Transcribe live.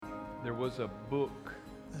There was a book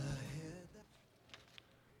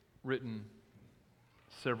written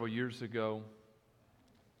several years ago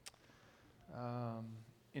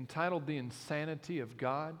entitled The Insanity of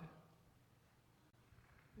God.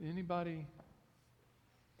 Anybody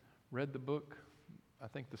read the book? I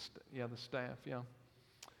think the staff, yeah.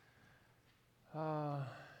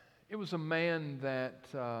 It was a man that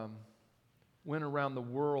went around the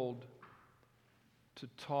world to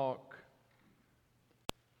talk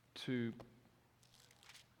to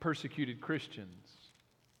persecuted Christians.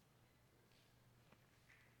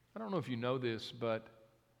 I don't know if you know this, but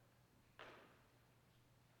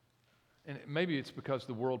maybe it's because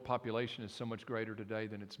the world population is so much greater today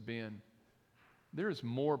than it's been. There is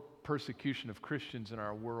more persecution of Christians in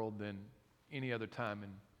our world than any other time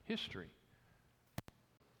in history.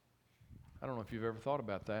 I don't know if you've ever thought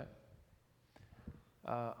about that.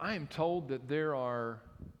 I am told that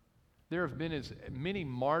there have been as many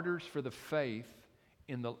martyrs for the faith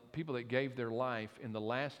in the people that gave their life in the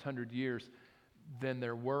last 100 years than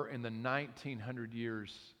there were in the 1900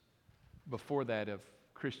 years before that of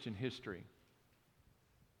Christian history.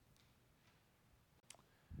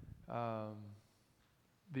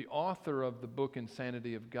 The author of the book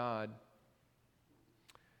Insanity of God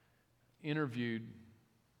interviewed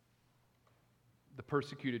the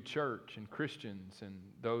persecuted church and Christians and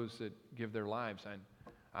those that give their lives. And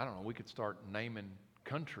I don't know, we could start naming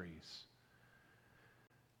countries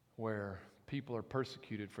where people are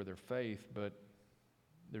persecuted for their faith, but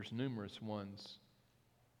there's numerous ones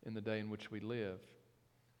in the day in which we live.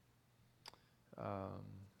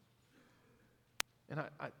 And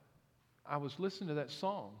I was listening to that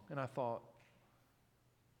song, and I thought,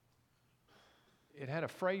 it had a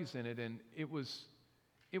phrase in it, and it was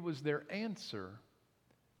their answer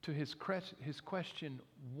to his question,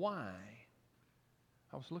 why?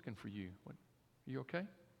 I was looking for you. Are you okay?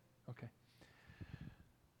 Okay.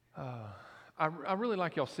 I really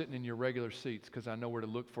like y'all sitting in your regular seats because I know where to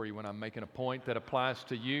look for you when I'm making a point that applies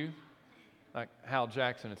to you. Like Hal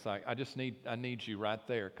Jackson, it's like, I need you right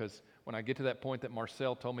there, because when I get to that point that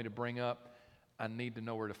Marcel told me to bring up, I need to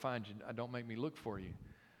know where to find you. Don't make me look for you.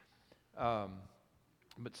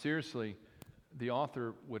 But seriously, the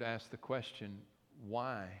author would ask the question,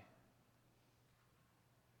 why?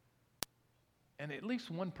 And at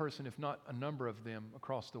least one person, if not a number of them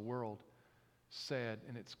across the world, said,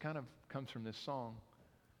 and it's kind of comes from this song,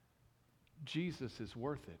 Jesus is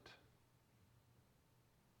worth it.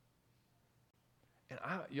 And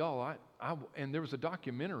and there was a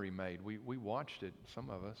documentary made. We watched it, some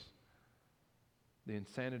of us, The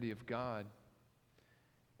Insanity of God.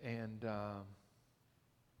 And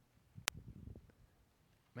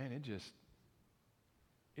man,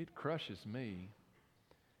 it crushes me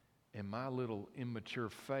in my little immature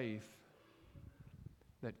faith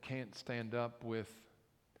that can't stand up with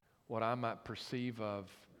what I might perceive of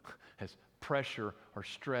as pressure or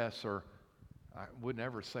stress, or I would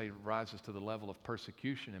never say rises to the level of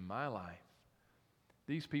persecution in my life.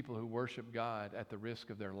 These people who worship God at the risk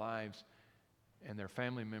of their lives and their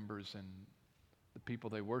family members and the people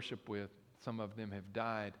they worship with, some of them have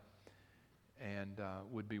died, and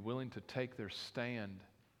would be willing to take their stand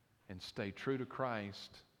and stay true to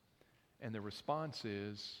Christ. And the response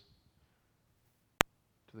is,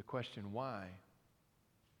 to the question why,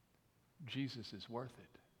 Jesus is worth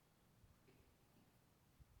it.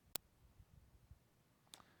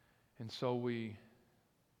 And so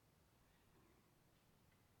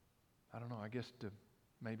I guess to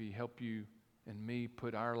maybe help you and me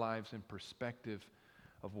put our lives in perspective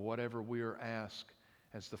of whatever we are asked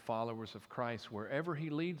as the followers of Christ, wherever He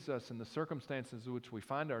leads us in the circumstances in which we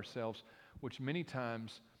find ourselves, which many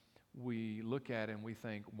times we look at and we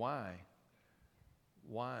think, why?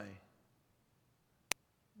 Why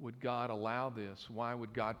would God allow this? Why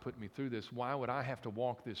would God put me through this? Why would I have to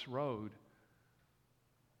walk this road?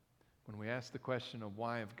 When we ask the question of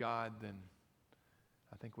why of God, then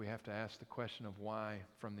I think we have to ask the question of why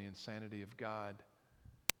from the insanity of God.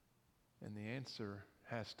 And the answer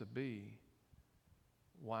has to be,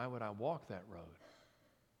 why would I walk that road?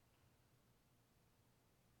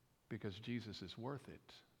 Because Jesus is worth it.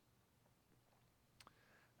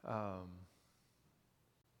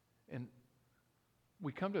 And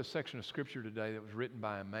we come to a section of Scripture today that was written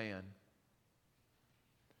by a man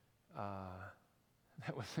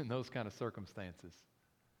that was in those kind of circumstances.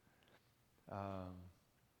 And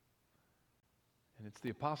it's the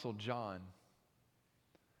Apostle John.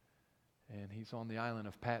 And he's on the island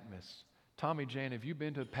of Patmos. Tommy Jan, have you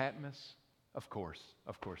been to Patmos? Of course.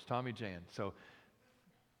 Tommy Jan. So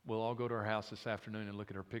we'll all go to her house this afternoon and look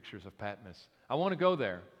at her pictures of Patmos. I want to go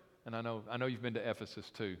there. And I know you've been to Ephesus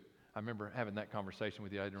too. I remember having that conversation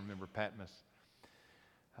with you. I didn't remember Patmos.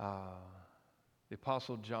 The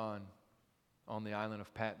Apostle John on the island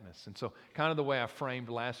of Patmos. And so kind of the way I framed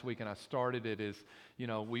last week and I started it is,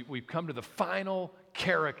 we've come to the final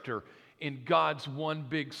character in God's one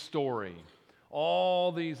big story.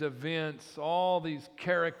 All these events, all these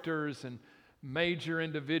characters and major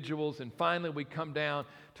individuals, and finally we come down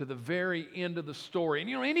to the very end of the story. And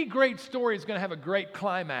any great story is going to have a great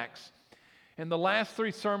climax. And the last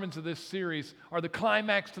 3 sermons of this series are the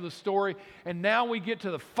climax to the story. And now we get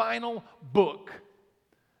to the final book,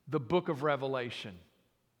 the book of Revelation.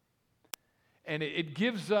 And it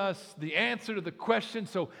gives us the answer to the question,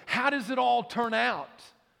 so how does it all turn out?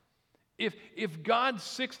 If God's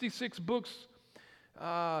 66 books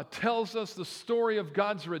tells us the story of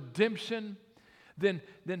God's redemption, then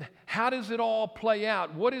how does it all play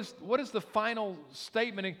out? What is the final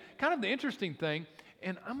statement? And kind of the interesting thing,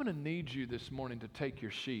 and I'm going to need you this morning to take your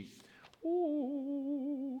sheet.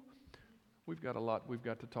 Ooh, we've got a lot we've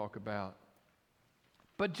got to talk about.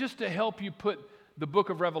 But just to help you put the book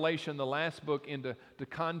of Revelation, the last book, into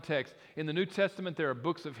context, in the New Testament there are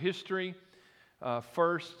books of history.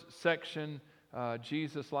 First section,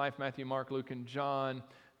 Jesus' life, Matthew, Mark, Luke, and John,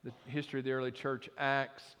 the history of the early church,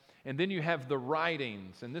 Acts. And then you have the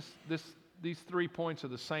writings. And these 3 points are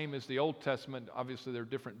the same as the Old Testament. Obviously, they're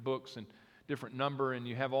different books and different number. And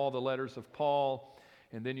you have all the letters of Paul.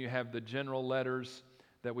 And then you have the general letters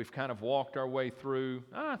that we've kind of walked our way through.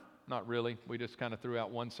 Not really. We just kind of threw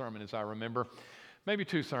out 1 sermon, as I remember. Maybe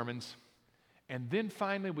 2 sermons. And then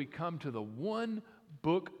finally, we come to the one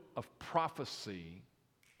book of prophecy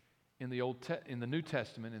in the New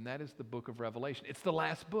Testament, and that is the book of Revelation. It's the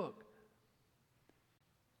last book.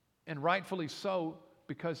 And rightfully so,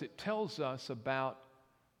 because it tells us about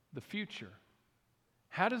the future.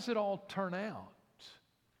 How does it all turn out?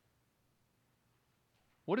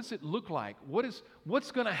 What does it look like?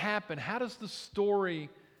 What's going to happen? How does the story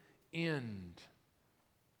end?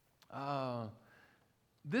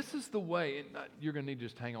 This is the way, and you're going to need to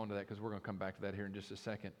just hang on to that because we're going to come back to that here in just a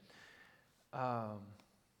second.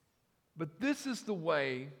 But this is the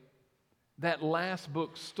way that last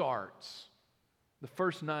book starts, the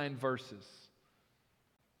first 9 verses.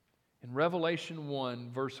 In Revelation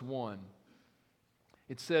 1, verse 1,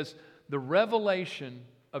 it says, "The revelation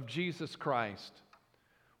of Jesus Christ,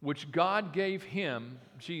 which God gave him,"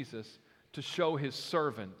 Jesus, "to show his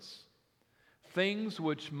servants, things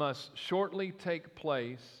which must shortly take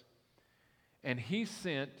place, and he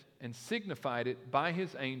sent and signified it by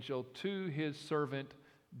his angel to his servant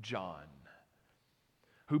John,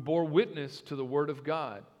 who bore witness to the word of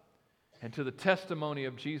God and to the testimony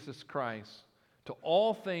of Jesus Christ, to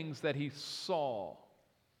all things that he saw.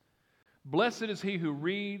 Blessed is he who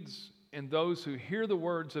reads and those who hear the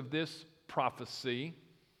words of this prophecy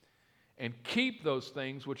and keep those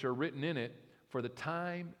things which are written in it, for the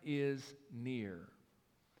time is near."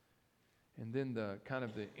 And then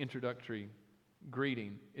the introductory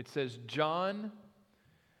greeting. It says, "John,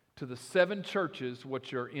 to the 7 churches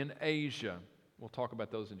which are in Asia." We'll talk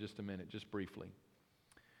about those in just a minute, just briefly.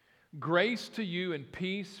 "Grace to you and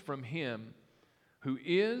peace from him who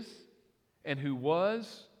is and who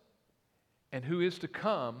was and who is to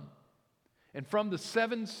come, and from the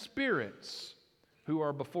 7 spirits who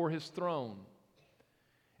are before his throne,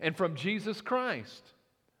 and from Jesus Christ,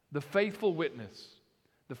 the faithful witness,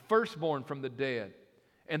 the firstborn from the dead,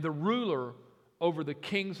 and the ruler over the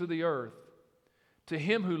kings of the earth. To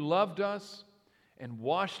him who loved us and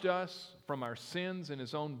washed us from our sins in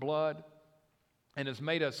his own blood, and has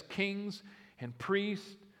made us kings and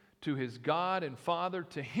priests to his God and Father,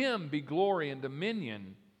 to him be glory and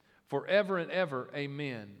dominion forever and ever.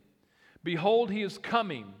 Amen. Behold, he is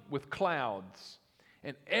coming with clouds,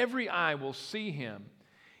 and every eye will see him,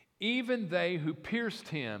 even they who pierced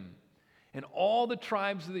him, and all the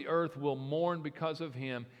tribes of the earth will mourn because of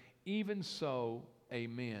him. Even so,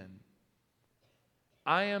 amen.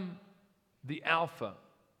 I am the Alpha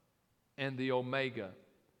and the Omega,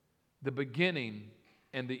 the beginning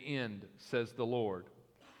and the end, says the Lord,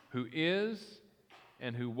 who is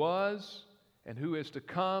and who was and who is to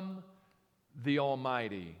come, the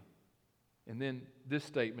Almighty. And then this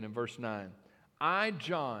statement in verse 9. I,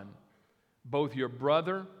 John, both your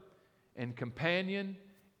brother and companion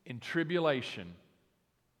in tribulation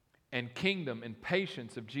and kingdom and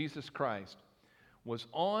patience of Jesus Christ, was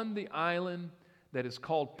on the island that is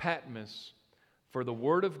called Patmos for the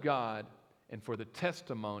word of God and for the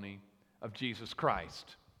testimony of Jesus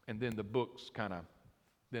Christ. And then the book's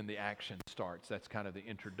then the action starts. That's kind of the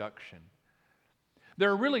introduction. There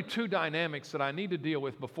are really 2 dynamics that I need to deal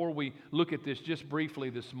with before we look at this just briefly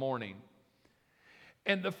this morning.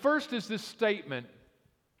 And the first is this statement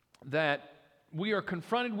that we are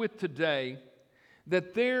confronted with today,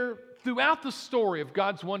 that throughout the story of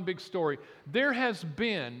God's one big story, there has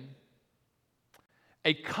been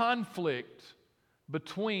a conflict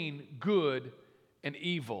between good and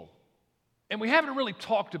evil. And we haven't really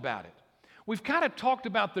talked about it. We've kind of talked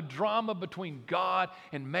about the drama between God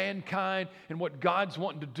and mankind and what God's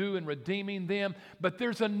wanting to do in redeeming them. But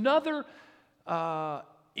there's another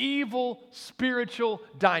evil spiritual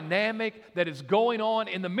dynamic that is going on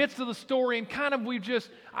in the midst of the story, and kind of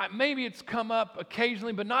maybe it's come up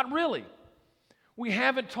occasionally, but not really. We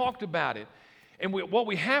haven't talked about it. And what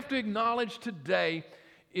we have to acknowledge today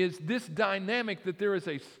is this dynamic, that there is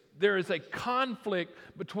a conflict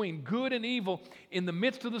between good and evil in the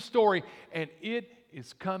midst of the story, and it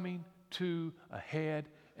is coming to a head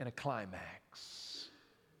and a climax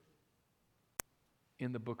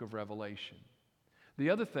in the book of Revelation. The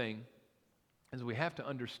other thing is we have to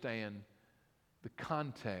understand the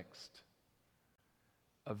context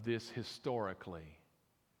of this historically,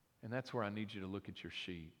 and that's where I need you to look at your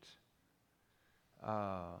sheet.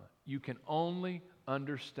 You can only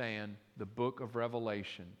understand the book of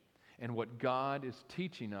Revelation and what God is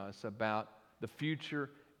teaching us about the future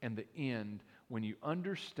and the end when you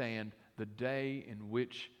understand the day in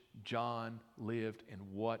which John lived and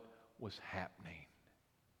what was happening.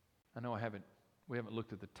 I know we haven't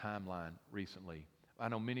looked at the timeline recently. I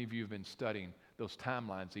know many of you have been studying those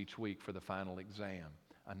timelines each week for the final exam.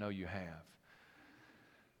 I know you have.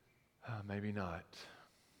 Maybe not.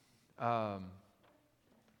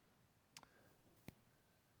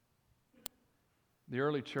 The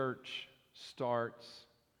early church starts,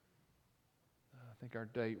 I think our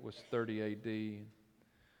date was 30 AD.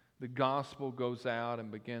 The gospel goes out and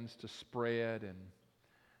begins to spread, and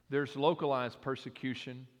there's localized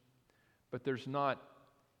persecution, but there's not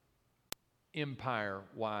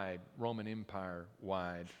empire-wide, Roman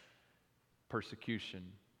Empire-wide persecution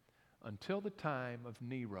until the time of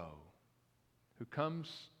Nero, who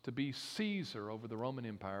comes to be Caesar over the Roman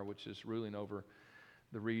Empire, which is ruling over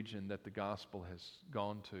the region that the gospel has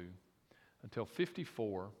gone to until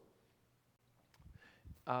 54.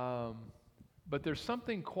 But there's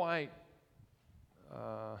something quite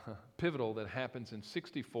pivotal that happens in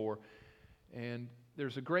 64, and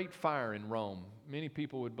there's a great fire in Rome. Many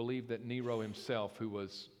people would believe that Nero himself, who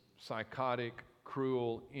was psychotic,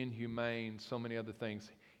 cruel, inhumane, so many other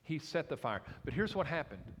things, he set the fire. But here's what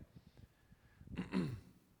happened.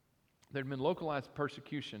 There had been localized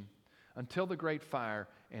persecution until the great fire,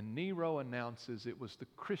 and Nero announces it was the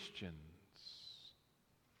Christians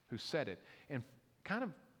who set it. And kind of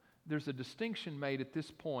there's a distinction made at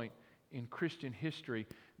this point in Christian history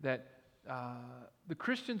that the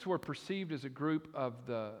Christians were perceived as a group of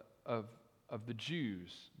the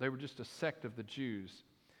Jews. They were just a sect of the Jews.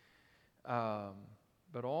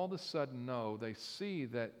 But all of a sudden, no, they see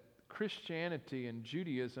that Christianity and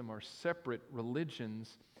Judaism are separate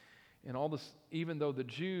religions. And all this, even though the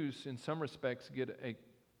Jews, in some respects, get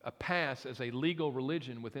a pass as a legal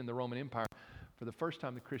religion within the Roman Empire, for the first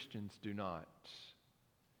time the Christians do not.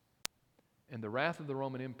 And the wrath of the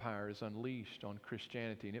Roman Empire is unleashed on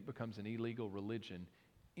Christianity, and it becomes an illegal religion,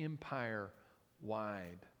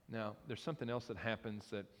 empire-wide. Now, there's something else that happens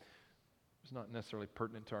that is not necessarily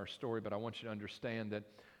pertinent to our story, but I want you to understand that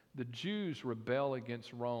the Jews rebel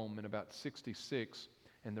against Rome in about 66,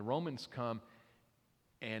 and the Romans come.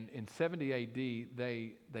 And in 70 AD,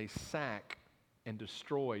 they sack and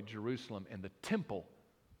destroy Jerusalem, and the temple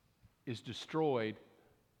is destroyed,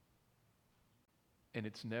 and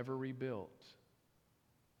it's never rebuilt.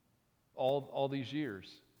 All these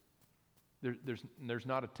years, there's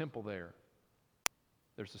not a temple there.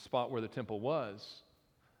 There's a spot where the temple was.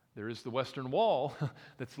 There is the Western Wall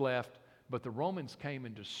that's left, but the Romans came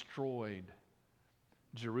and destroyed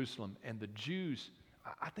Jerusalem, and the Jews,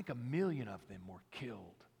 I think 1 million of them were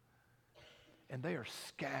killed. And they are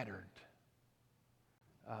scattered.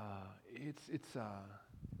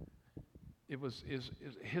 It was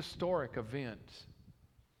a historic event.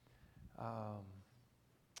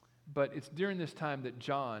 But it's during this time that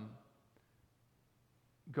John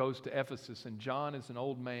goes to Ephesus, and John is an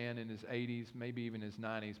old man in his 80s, maybe even his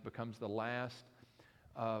 90s, becomes the last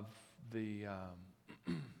of the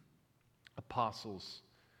apostles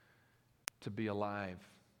to be alive.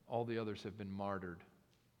 All the others have been martyred,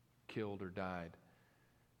 killed, or died.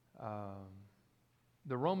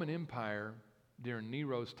 The Roman Empire during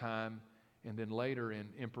Nero's time, and then later in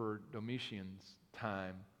Emperor Domitian's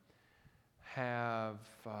time, have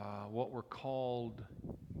what were called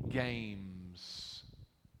games.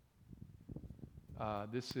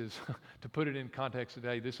 This is, to put it in context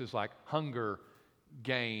today, this is like Hunger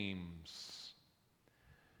games.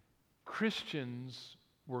 Christians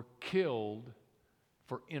were killed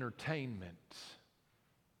for entertainment.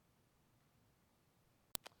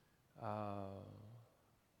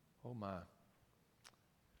 Oh my.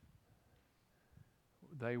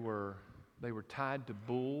 They were tied to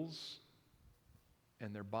bulls,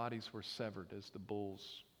 and their bodies were severed as the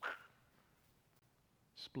bulls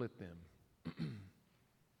split them.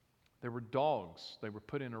 There were dogs. They were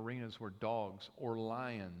put in arenas where dogs or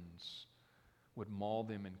lions would maul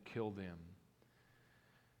them and kill them.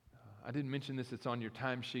 I didn't mention this, it's on your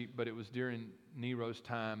timesheet, but it was during Nero's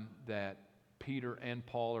time that Peter and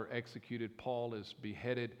Paul are executed. Paul is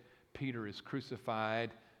beheaded. Peter is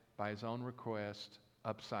crucified by his own request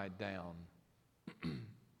upside down.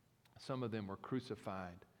 Some of them were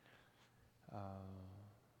crucified.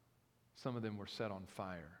 Some of them were set on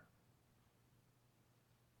fire,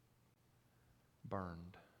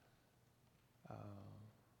 burned.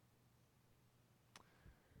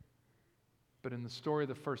 But in the story of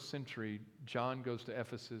the first century, John goes to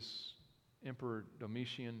Ephesus. Emperor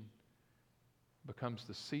Domitian becomes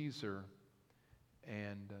the Caesar,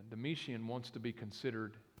 and Domitian wants to be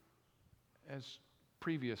considered, as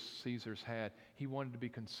previous Caesars had, he wanted to be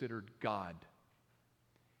considered God.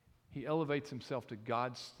 He elevates himself to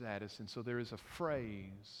God's status, and so there is a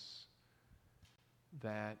phrase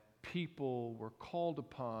that people were called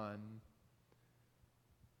upon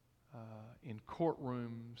in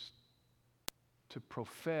courtrooms to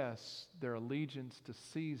profess their allegiance to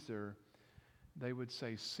Caesar. They would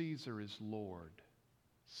say, Caesar is Lord.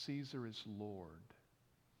 Caesar is Lord.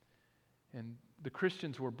 And the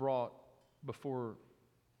Christians were brought before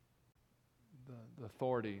the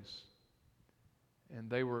authorities, and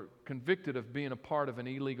they were convicted of being a part of an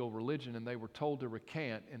illegal religion, and they were told to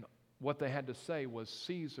recant, and what they had to say was,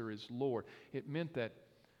 Caesar is Lord. It meant that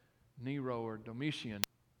Nero or Domitian,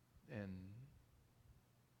 and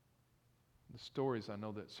the stories I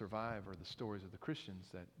know that survive are the stories of the Christians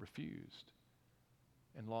that refused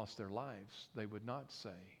and lost their lives. They would not say,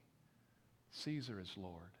 Caesar is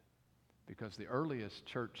Lord. Because the earliest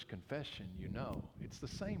church confession, it's the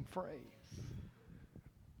same phrase.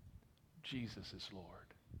 Jesus is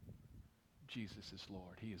Lord. Jesus is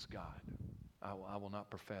Lord. He is God. I will not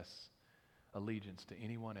profess allegiance to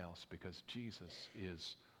anyone else because Jesus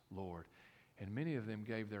is Lord. And many of them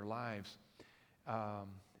gave their lives.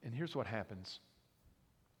 And here's what happens,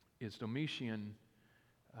 is Domitian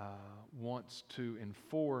wants to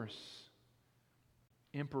enforce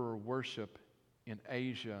emperor worship in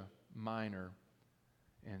Asia Minor,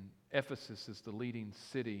 and Ephesus is the leading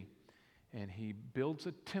city, and he builds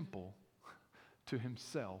a temple to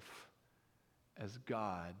himself as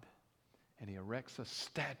God, and he erects a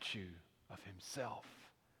statue of himself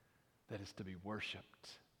that is to be worshiped.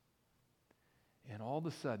 And all of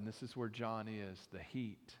a sudden, this is where John is, the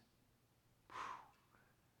heat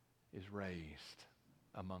is raised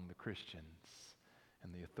among the Christians.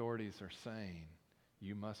 And the authorities are saying,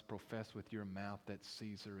 you must profess with your mouth that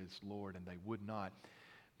Caesar is Lord, and they would not.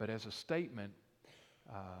 But as a statement,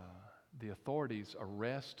 the authorities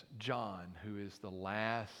arrest John, who is the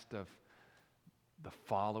last of the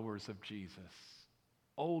followers of Jesus.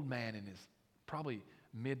 Old man in his probably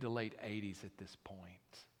mid to late 80s at this point.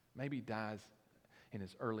 Maybe dies in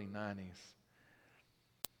his early 90s.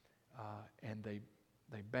 And they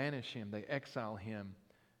banish him, they exile him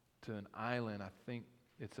to an island. I think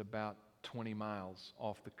it's about 20 miles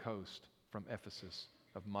off the coast from Ephesus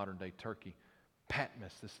of modern-day Turkey.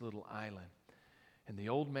 Patmos, this little island. And the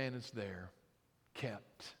old man is there,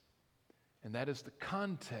 kept. And that is the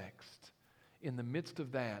context in the midst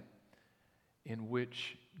of that in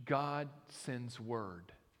which God sends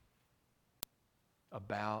word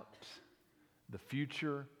about the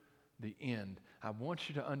future, the end. I want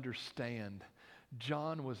you to understand,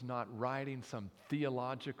 John was not writing some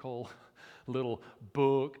theological little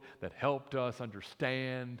book that helped us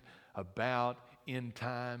understand about end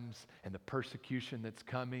times and the persecution that's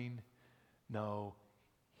coming. No,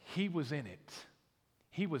 he was in it.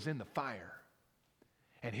 He was in the fire.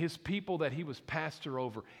 And his people that he was pastor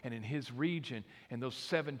over, and in his region, and those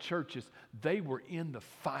 7 churches, they were in the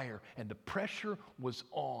fire, and the pressure was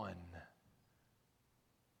on.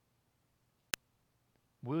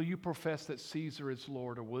 Will you profess that Caesar is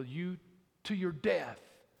Lord, or will you, to your death,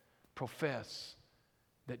 profess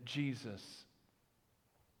that Jesus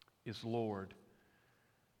is Lord?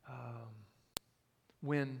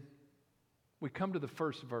 When we come to the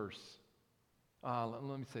first verse,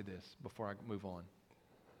 let me say this before I move on.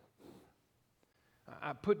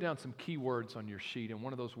 I put down some key words on your sheet, and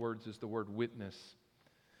one of those words is the word witness.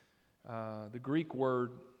 The Greek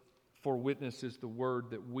word for witness is the word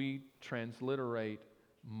that we transliterate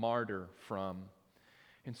martyr from.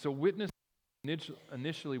 And so witness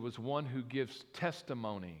initially was one who gives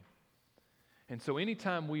testimony. And so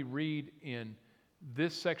anytime we read in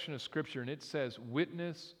this section of Scripture and it says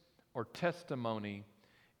witness or testimony,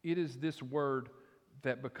 it is this word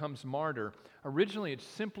that becomes martyr. Originally, it's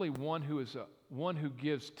simply one who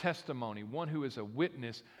gives testimony, one who is a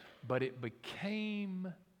witness, but it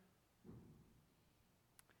became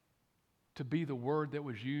to be the word that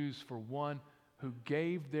was used for one who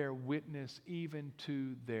gave their witness even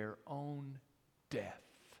to their own death.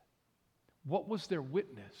 What was their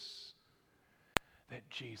witness? That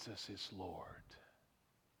Jesus is Lord.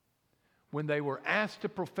 When they were asked to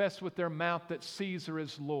profess with their mouth that Caesar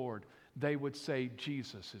is Lord, they would say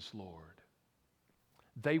Jesus is Lord.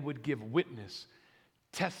 They would give witness,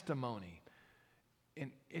 testimony.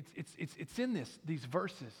 And it's in these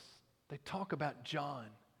verses. They talk about John,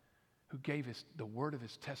 who gave the word of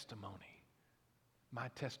his testimony. My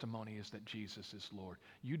testimony is that Jesus is Lord.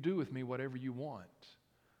 You do with me whatever you want.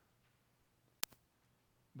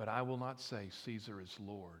 But I will not say Caesar is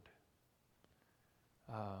Lord.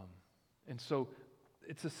 And so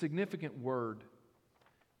it's a significant word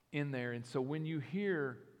in there. And so when you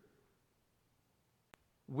hear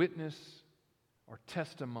witness or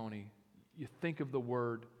testimony, you think of the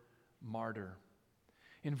word martyr.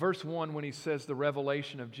 In verse 1, when he says the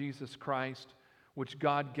revelation of Jesus Christ, which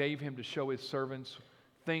God gave him to show his servants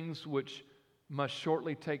things which must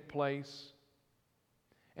shortly take place,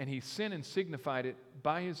 and he sent and signified it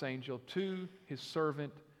by his angel to his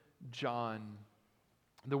servant John.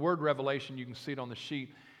 The word revelation, you can see it on the sheet,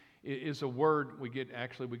 is a word we get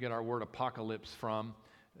our word apocalypse from.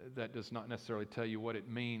 That does not necessarily tell you what it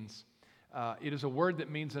means. It is a word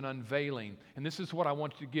that means an unveiling. And this is what I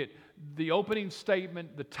want you to get. The opening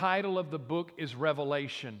statement, the title of the book is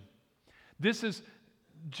Revelation. This is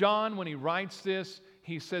John, when he writes this,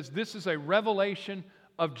 he says this is a revelation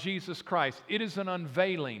of Jesus Christ. It is an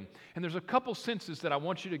unveiling. And there's a couple senses that I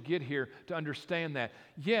want you to get here to understand that.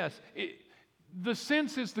 Yes, the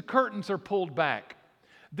sense is the curtains are pulled back.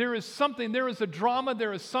 There is something, there is a drama,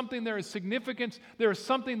 there is something, there is significance, there is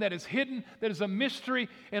something that is hidden, that is a mystery,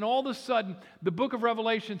 and all of a sudden, the book of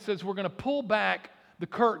Revelation says we're going to pull back the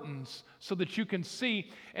curtains so that you can see.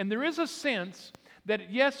 And there is a sense that,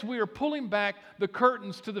 yes, we are pulling back the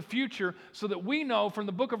curtains to the future so that we know from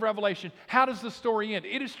the book of Revelation, how does the story end?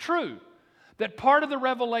 It is true that part of the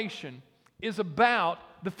Revelation is about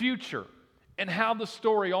the future and how the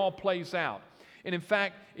story all plays out. And in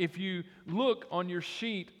fact, if you look on your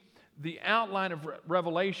sheet, the outline of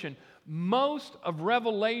Revelation, most of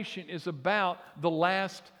Revelation is about the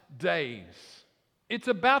last days. It's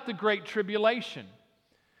about the Great Tribulation.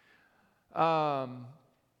 The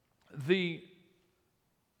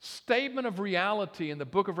statement of reality in the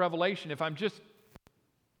book of Revelation, if I'm just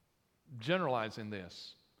generalizing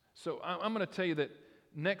this. So I'm going to tell you that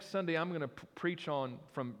next Sunday I'm going to preach on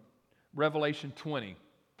from Revelation 20.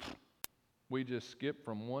 We just skipped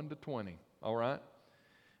from 1 to 20, all right?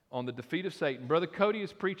 On the defeat of Satan. Brother Cody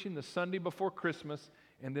is preaching the Sunday before Christmas,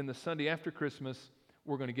 and then the Sunday after Christmas,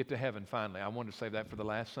 we're going to get to heaven finally. I wanted to save that for the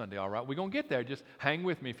last Sunday, all right? We're going to get there. Just hang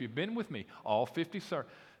with me. If you've been with me, all 52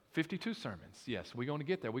 sermons. Yes, we're going to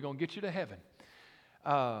get there. We're going to get you to heaven.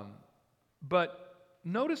 But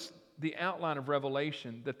notice the outline of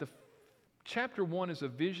Revelation, that the chapter 1 is a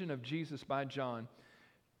vision of Jesus by John.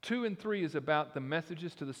 2 and 3 is about the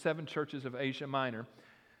messages to the 7 churches of Asia Minor.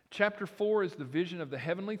 Chapter 4 is the vision of the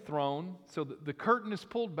heavenly throne. So the curtain is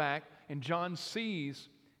pulled back and John sees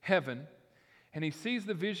heaven. And he sees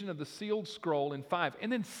the vision of the sealed scroll in 5.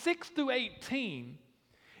 And then 6 through 18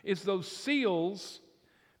 is those seals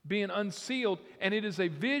being unsealed. And it is a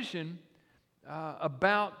vision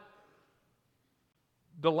about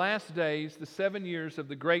the last days, the 7 years of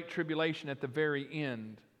the Great Tribulation at the very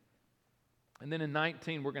end. And then in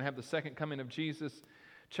 19, we're going to have the second coming of Jesus.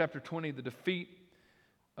 Chapter 20, the defeat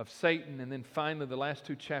of Satan. And then finally, the last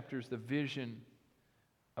 2 chapters, the vision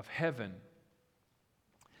of heaven.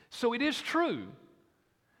 So it is true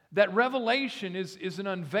that Revelation is an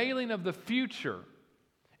unveiling of the future.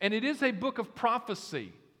 And it is a book of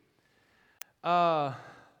prophecy. And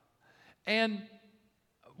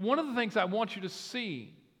one of the things I want you to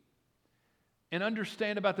see and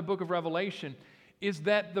understand about the book of Revelation is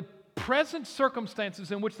that the present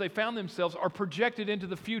circumstances in which they found themselves are projected into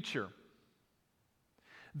the future.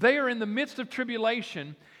 They are in the midst of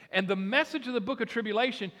tribulation, and the message of the book of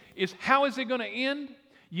tribulation is, how is it going to end?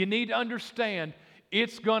 You need to understand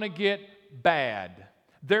it's going to get bad.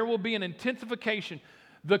 There will be an intensification.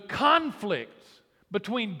 The conflict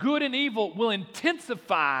between good and evil will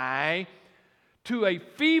intensify to a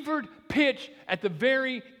fevered pitch at the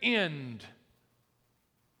very end.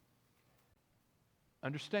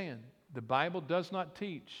 Understand, the Bible does not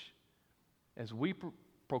teach, as we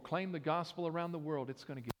proclaim the gospel around the world, it's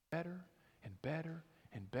going to get better and better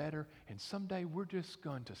and better, and someday we're just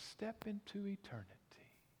going to step into eternity.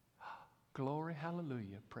 Glory,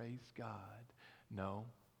 hallelujah, praise God. No,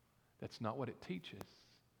 that's not what it teaches.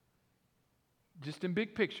 Just in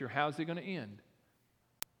big picture, how's it going to end?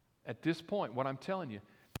 At this point, what I'm telling you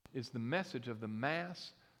is the message of the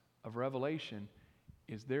Mass of Revelation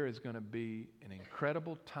is there is going to be an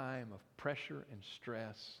incredible time of pressure and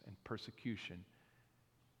stress and persecution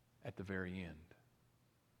at the very end.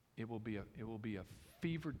 It will be a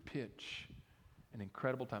fevered pitch, an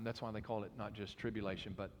incredible time. That's why they call it not just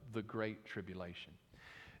tribulation, but the Great Tribulation.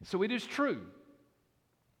 So it is true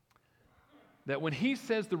that when he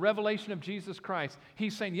says the revelation of Jesus Christ,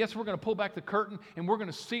 he's saying, yes, we're going to pull back the curtain and we're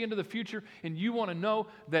going to see into the future, and you want to know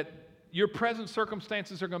that your present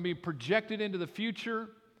circumstances are going to be projected into the future,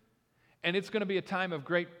 and it's going to be a time of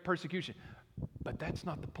great persecution. But that's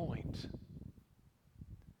not the point.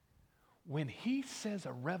 When he says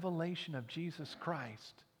a revelation of Jesus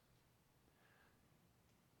Christ,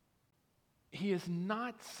 he is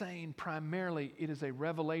not saying primarily it is a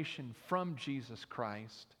revelation from Jesus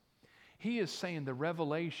Christ. He is saying the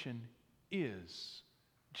revelation is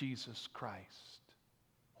Jesus Christ.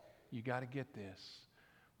 You got to get this.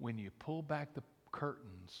 When you pull back the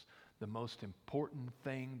curtains, the most important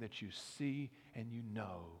thing that you see and you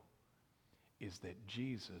know is that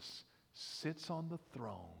Jesus sits on the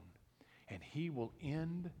throne, and he will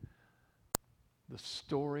end the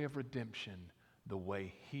story of redemption the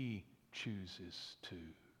way he chooses to.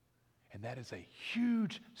 And that is a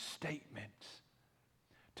huge statement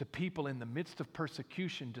to people in the midst of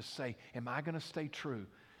persecution to say, am I going to stay true?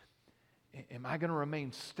 Am I going to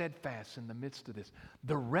remain steadfast in the midst of this?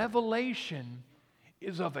 The revelation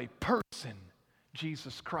is of a person,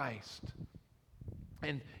 Jesus Christ.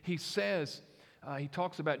 And he says, he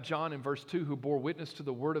talks about John in verse 2, who bore witness to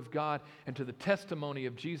the word of God and to the testimony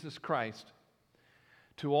of Jesus Christ,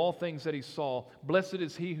 to all things that he saw. Blessed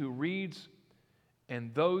is he who reads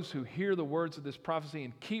and those who hear the words of this prophecy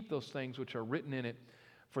and keep those things which are written in it,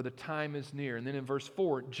 for the time is near. And then in verse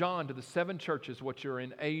 4, John to the 7 churches which are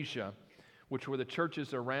in Asia, which were the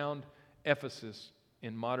churches around Ephesus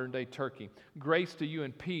in modern-day Turkey. Grace to you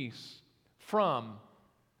and peace from,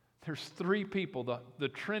 there's 3 people, the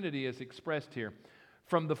Trinity is expressed here,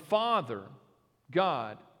 from the Father,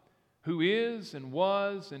 God, who is and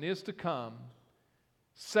was and is to come.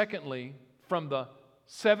 Secondly, from the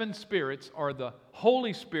 7 spirits, or the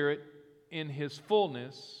Holy Spirit in his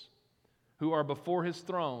fullness, who are before his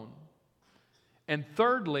throne. And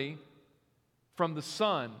thirdly, from the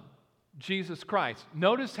Son, Jesus Christ.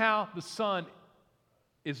 Notice how the Son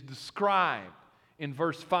is described in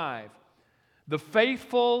verse 5. The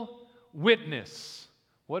faithful witness.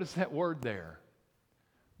 What is that word there?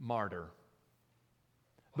 Martyr.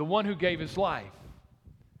 The one who gave his life.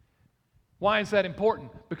 Why is that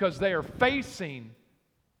important? Because they are facing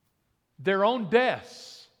their own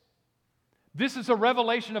deaths. This is a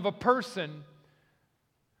revelation of a person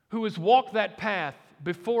who has walked that path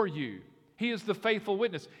before you. He is the faithful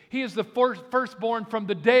witness. He is the firstborn from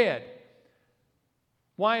the dead.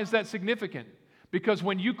 Why is that significant? Because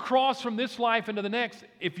when you cross from this life into the next,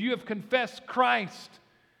 if you have confessed Christ,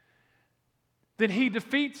 then he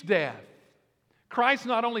defeats death. Christ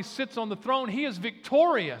not only sits on the throne, he is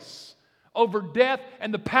victorious over death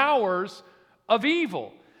and the powers of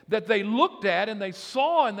evil that they looked at and they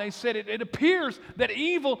saw and they said, it appears that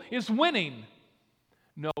evil is winning.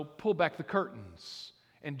 No, pull back the curtains.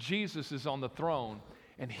 And Jesus is on the throne,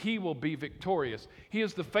 and he will be victorious. He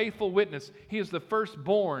is the faithful witness. He is the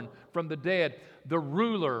firstborn from the dead, the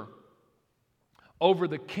ruler over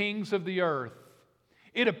the kings of the earth.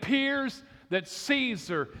 It appears that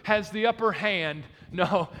Caesar has the upper hand.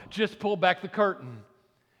 No, just pull back the curtain.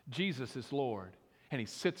 Jesus is Lord, and he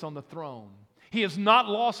sits on the throne. He has not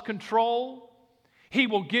lost control. He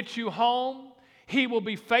will get you home. He will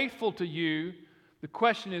be faithful to you. The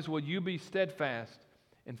question is, will you be steadfast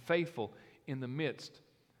and faithful in the midst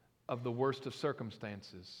of the worst of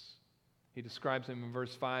circumstances? He describes him in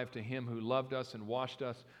verse 5, to him who loved us and washed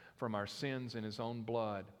us from our sins in his own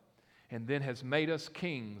blood, and then has made us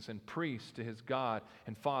kings and priests to his God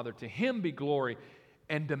and Father. To him be glory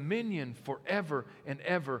and dominion forever and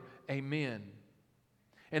ever. Amen.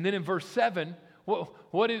 And then in verse 7,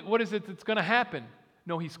 what is it that's going to happen?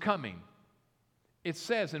 No, he's coming. It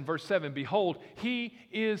says in verse 7, behold, he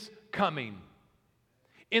is coming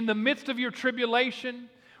In the midst of your tribulation,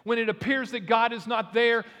 when it appears that God is not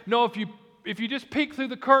there, no, if you just peek through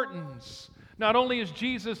the curtains, not only is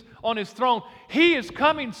Jesus on His throne, He is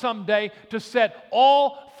coming someday to set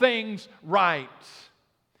all things right.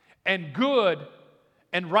 And good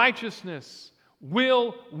and righteousness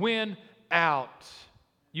will win out.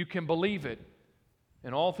 You can believe it.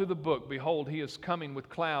 And all through the book, behold, He is coming with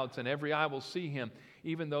clouds, and every eye will see Him,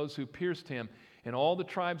 even those who pierced Him. And all the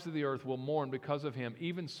tribes of the earth will mourn because of Him.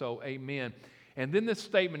 Even so, amen. And then this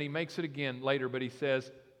statement, He makes it again later, but He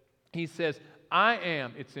says, I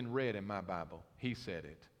am, it's in red in my Bible. He said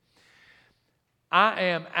it. I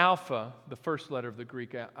am Alpha, the first letter of the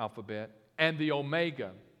Greek alphabet, and the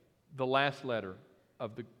Omega, the last letter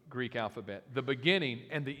of the Greek alphabet, the beginning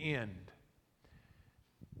and the end.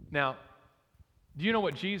 Now, do you know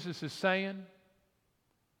what Jesus is saying?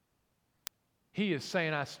 He is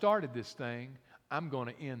saying, I started this thing, I'm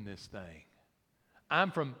going to end this thing.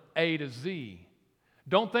 I'm from A to Z.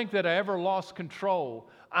 Don't think that I ever lost control.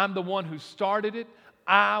 I'm the one who started it.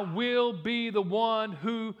 I will be the one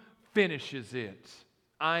who finishes it.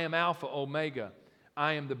 I am Alpha, Omega.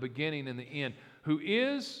 I am the beginning and the end. Who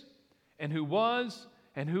is and who was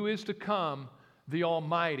and who is to come, the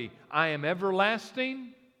Almighty. I am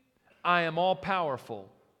everlasting. I am all-powerful.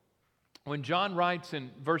 When John writes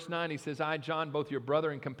in verse 9, he says, I, John, both your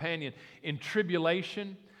brother and companion, in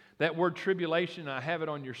tribulation. That word tribulation, I have it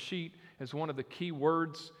on your sheet as one of the key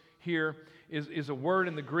words here, is a word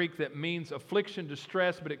in the Greek that means affliction,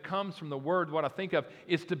 distress, but it comes from the word, what I think of,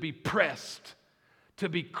 is to be pressed, to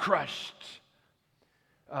be crushed.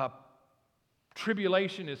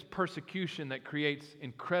 Tribulation is persecution that creates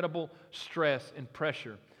incredible stress and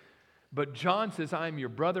pressure. But John says, I am your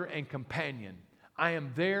brother and companion. I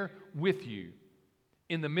am there with you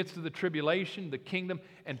in the midst of the tribulation, the kingdom,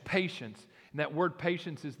 and patience. And that word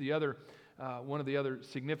patience is the other, one of the other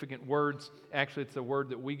significant words. Actually, it's a word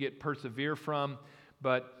that we get persevere from.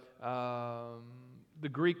 But the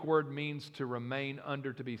Greek word means to remain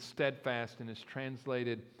under, to be steadfast, and is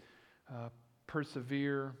translated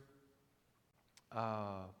persevere,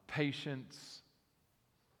 patience.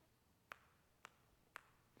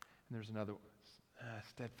 And there's another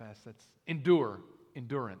steadfast, that's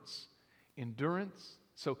endurance. Endurance.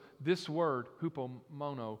 So this word,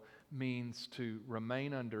 hupomono, means to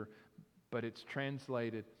remain under, but it's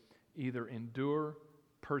translated either endure,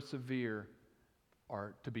 persevere,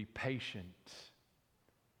 or to be patient.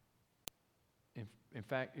 In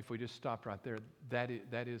fact, if we just stopped right there, that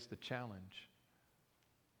is the challenge.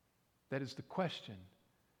 That is the question.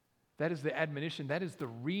 That is the admonition. That is the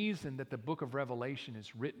reason that the book of Revelation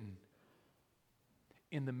is written.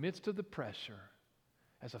 In the midst of the pressure,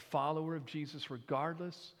 as a follower of Jesus,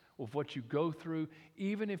 regardless of what you go through,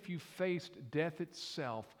 even if you faced death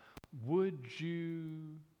itself, would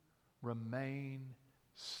you remain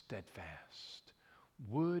steadfast?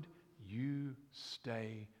 Would you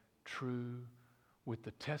stay true with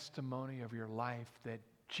the testimony of your life that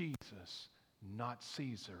Jesus, not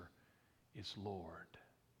Caesar, is Lord?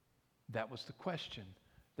 That was the question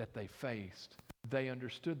that they faced. They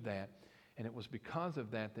understood that. And it was because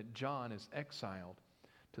of that that John is exiled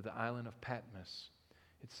to the island of Patmos.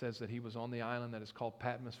 It says that he was on the island that is called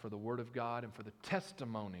Patmos for the Word of God and for the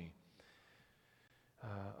testimony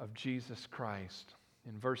of Jesus Christ.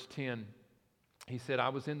 In verse 10, he said, I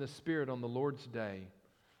was in the Spirit on the Lord's day,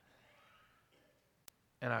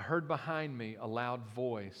 and I heard behind me a loud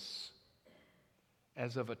voice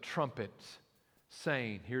as of a trumpet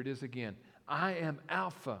saying, here it is again, I am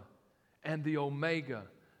Alpha and the Omega,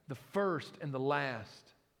 the first and the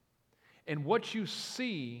last. And what you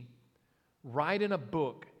see, write in a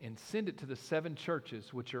book and send it to the 7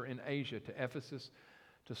 churches which are in Asia, to Ephesus,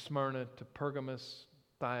 to Smyrna, to Pergamos,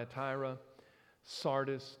 Thyatira,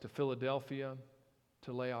 Sardis, to Philadelphia,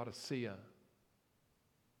 to Laodicea.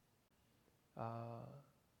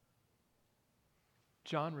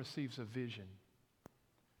 John receives a vision.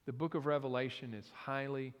 The book of Revelation is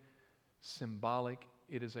highly symbolic.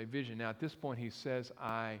 It is a vision. Now, at this point, he says,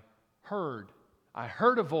 I heard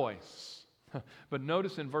a voice. But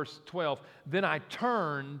notice in verse 12, then I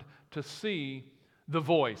turned to see the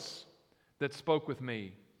voice that spoke with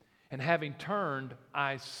me. And having turned,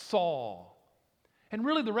 I saw. And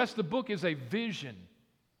really, the rest of the book is a vision.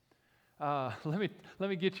 Let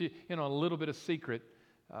me get you in on a little bit of secret.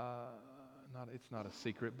 It's not a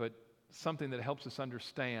secret, but something that helps us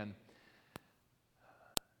understand.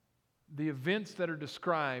 The events that are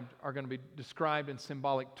described are going to be described in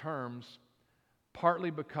symbolic terms,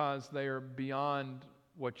 partly because they are beyond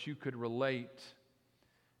what you could relate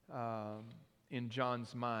in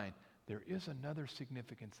John's mind. There is another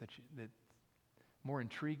significance more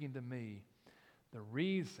intriguing to me, the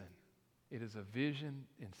reason it is a vision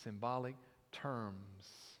in symbolic terms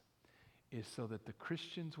is so that the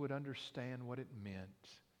Christians would understand what it meant,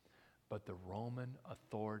 but the Roman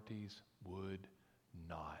authorities would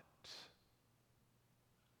not.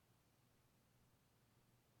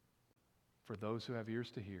 For those who have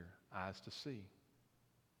ears to hear, eyes to see.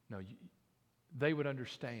 No, they would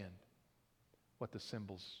understand what the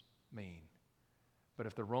symbols mean. But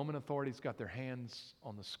if the Roman authorities got their hands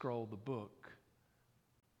on the scroll, the book,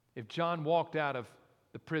 if John walked out of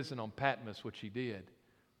the prison on Patmos, which he did,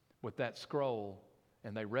 with that scroll,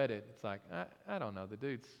 and they read it, it's like, I don't know, the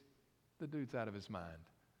dude's out of his mind.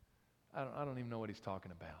 I don't even know what he's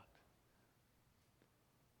talking about.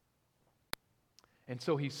 And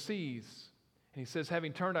so he sees, and he says,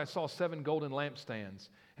 having turned, I saw 7 golden lampstands,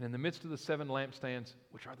 and in the midst of the 7 lampstands,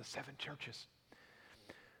 which are the 7 churches,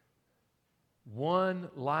 one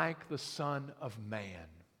like the Son of Man.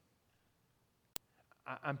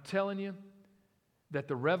 I'm telling you that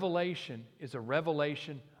the revelation is a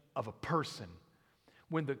revelation of a person.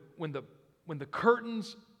 When the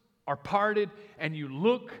curtains are parted and you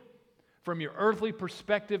look from your earthly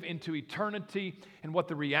perspective into eternity and what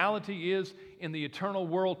the reality is in the eternal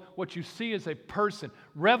world, what you see is a person.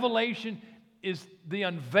 Revelation is the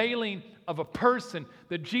unveiling of a person,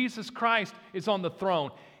 that Jesus Christ is on the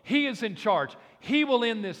throne. He is in charge. He will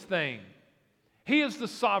end this thing. He is the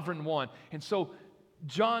sovereign one. And so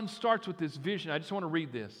John starts with this vision. I just want to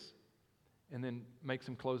read this and then make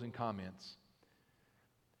some closing comments.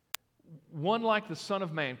 One like the Son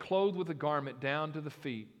of Man, clothed with a garment down to the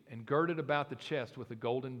feet and girded about the chest with a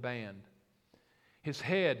golden band. His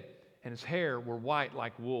head and his hair were white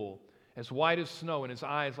like wool, as white as snow, and his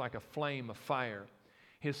eyes like a flame of fire.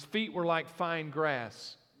 His feet were like fine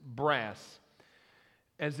brass,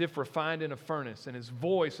 as if refined in a furnace, and his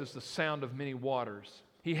voice as the sound of many waters.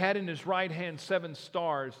 He had in his right hand 7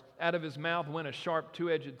 stars. Out of his mouth went a sharp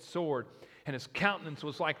 2-edged sword, and his countenance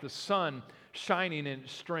was like the sun shining in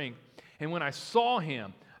its strength. And when I saw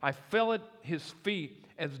him, I fell at his feet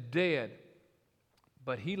as dead.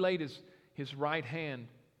 But he laid his right hand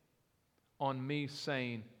on me,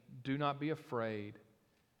 saying, do not be afraid.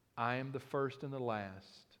 I am the first and the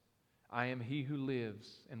last. I am he who lives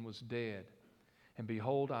and was dead. And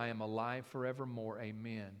behold, I am alive forevermore.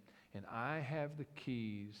 Amen. And I have the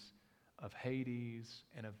keys of Hades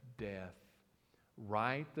and of death.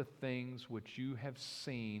 Write the things which you have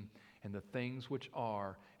seen, and the things which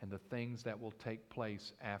are, and the things that will take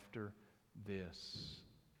place after this.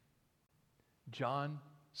 John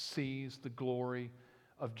sees the glory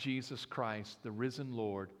of Jesus Christ, the risen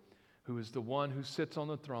Lord, who is the one who sits on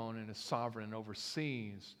the throne and is sovereign and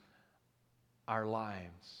oversees our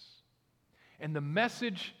lives. And the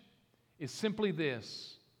message is simply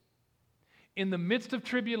this: in the midst of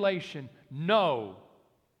tribulation, know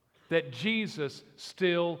that Jesus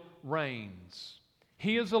still reigns.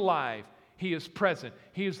 He is alive. He is present.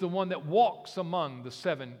 He is the one that walks among the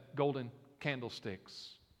 7 golden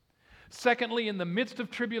candlesticks. Secondly, in the midst of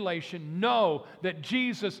tribulation, know that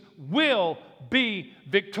Jesus will be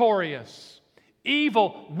victorious.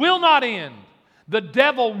 Evil will not end. The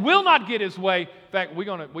devil will not get his way. In fact, we're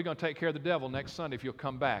going to take care of the devil next Sunday if you'll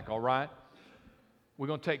come back, all right? We're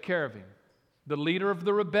going to take care of him. The leader of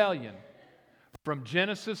the rebellion, from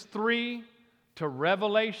Genesis 3 to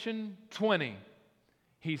Revelation 20,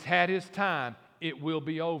 he's had his time. It will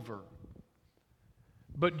be over.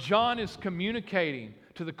 But John is communicating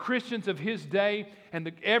to the Christians of his day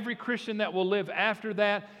and every Christian that will live after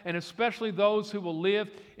that, and especially those who will live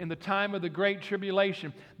in the time of the Great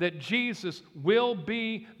Tribulation, that Jesus will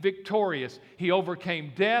be victorious. He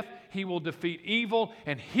overcame death, He will defeat evil,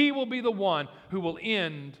 and He will be the one who will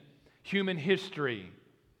end human history.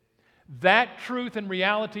 That truth and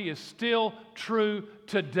reality is still true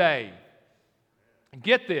today.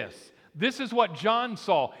 Get this. This is what John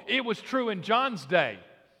saw. It was true in John's day.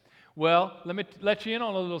 Well, let me let you in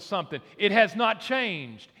on a little something. It has not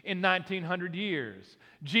changed in 1900 years.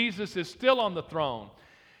 Jesus is still on the throne.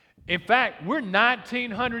 In fact, we're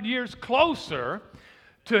 1900 years closer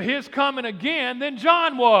to His coming again than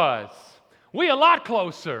John was. We're a lot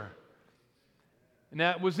closer. And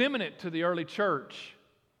that was imminent to the early church.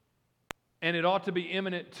 And it ought to be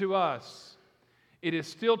imminent to us. It is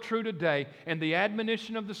still true today. And the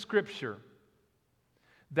admonition of the Scripture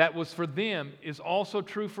that was for them is also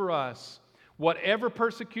true for us. Whatever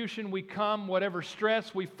persecution we come, whatever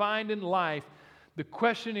stress we find in life, the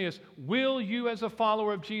question is, will you as a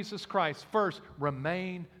follower of Jesus Christ first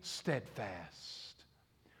remain steadfast?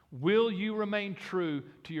 Will you remain true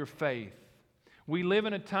to your faith? We live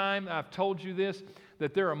in a time, I've told you this,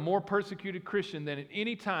 that there are more persecuted Christians than at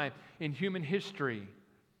any time in human history.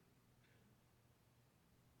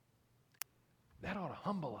 That ought to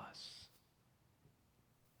humble us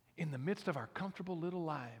in the midst of our comfortable little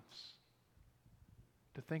lives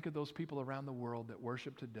to think of those people around the world that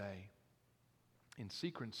worship today in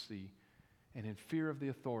secrecy and in fear of the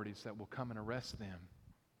authorities that will come and arrest them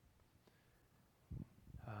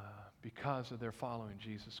because of their following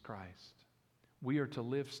Jesus Christ. We are to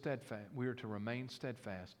live steadfast. We are to remain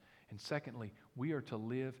steadfast. And secondly, we are to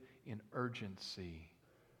live in urgency.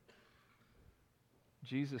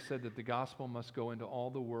 Jesus said that the gospel must go into all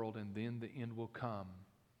the world and then the end will come.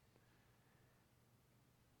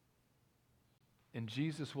 And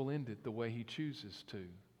Jesus will end it the way He chooses to.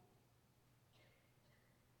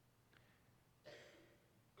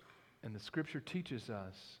 And the Scripture teaches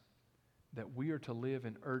us that we are to live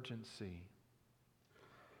in urgency.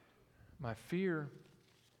 My fear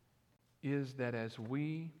is that as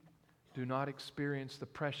we do not experience the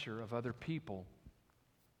pressure of other people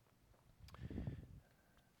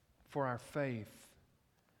for our faith,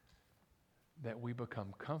 that we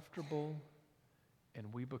become comfortable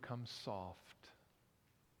and we become soft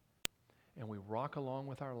and we rock along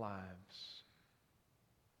with our lives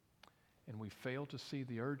and we fail to see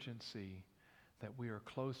the urgency that we are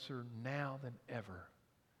closer now than ever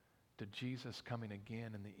to Jesus coming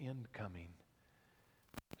again and the end coming.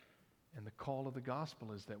 And the call of the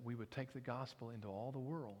gospel is that we would take the gospel into all the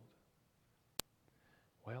world.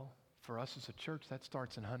 Well, for us as a church, that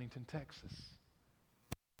starts in Huntington, Texas.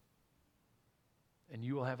 And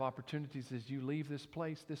you will have opportunities as you leave this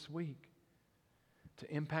place this week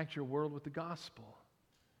to impact your world with the gospel.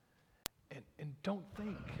 And don't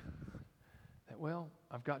think that, well,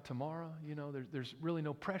 I've got tomorrow, there's really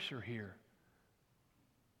no pressure here.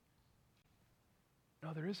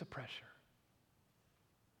 No, there is a pressure.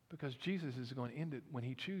 Because Jesus is going to end it when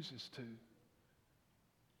He chooses to.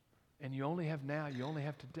 And you only have now, you only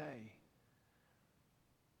have today.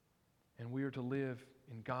 And we are to live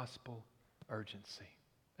in gospel urgency.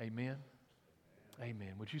 Amen?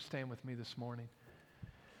 Amen. Would you stand with me this morning?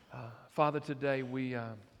 Father, today we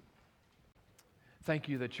thank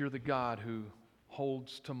You that You're the God who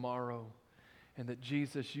holds tomorrow. And that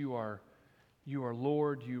Jesus, You are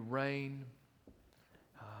Lord, You reign.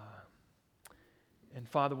 And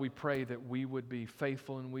Father, we pray that we would be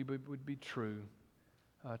faithful and we would be true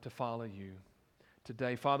to follow You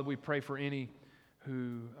today. Father, we pray for any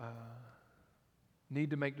who need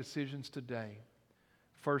to make decisions today.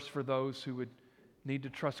 First, for those who would need to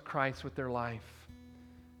trust Christ with their life,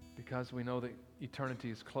 because we know that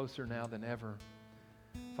eternity is closer now than ever.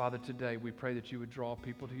 Father, today we pray that You would draw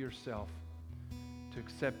people to Yourself to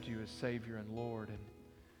accept You as Savior and Lord. And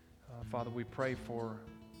Father, we pray for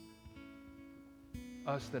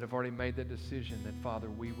us that have already made that decision, that, Father,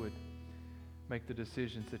 we would make the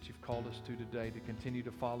decisions that You've called us to today to continue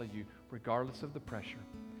to follow You regardless of the pressure.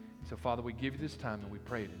 So, Father, we give You this time and we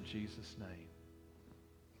pray it in Jesus' name.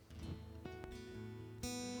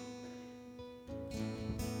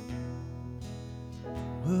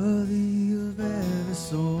 Worthy of every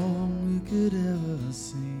song we could ever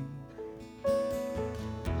sing,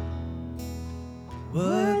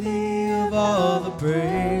 worthy of all the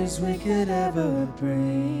praise we could ever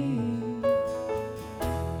bring,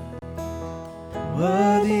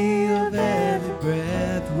 worthy of every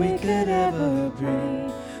breath we could ever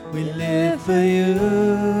breathe. We live for You.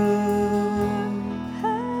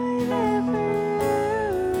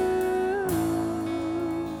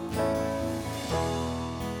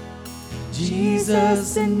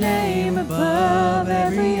 Jesus, the name above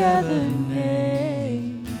every other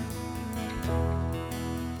name.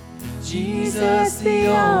 Jesus, the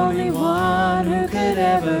only one who could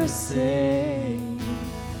ever save.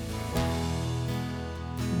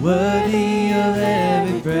 Worthy of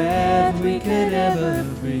every breath we could ever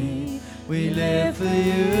breathe. We live for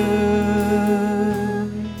You.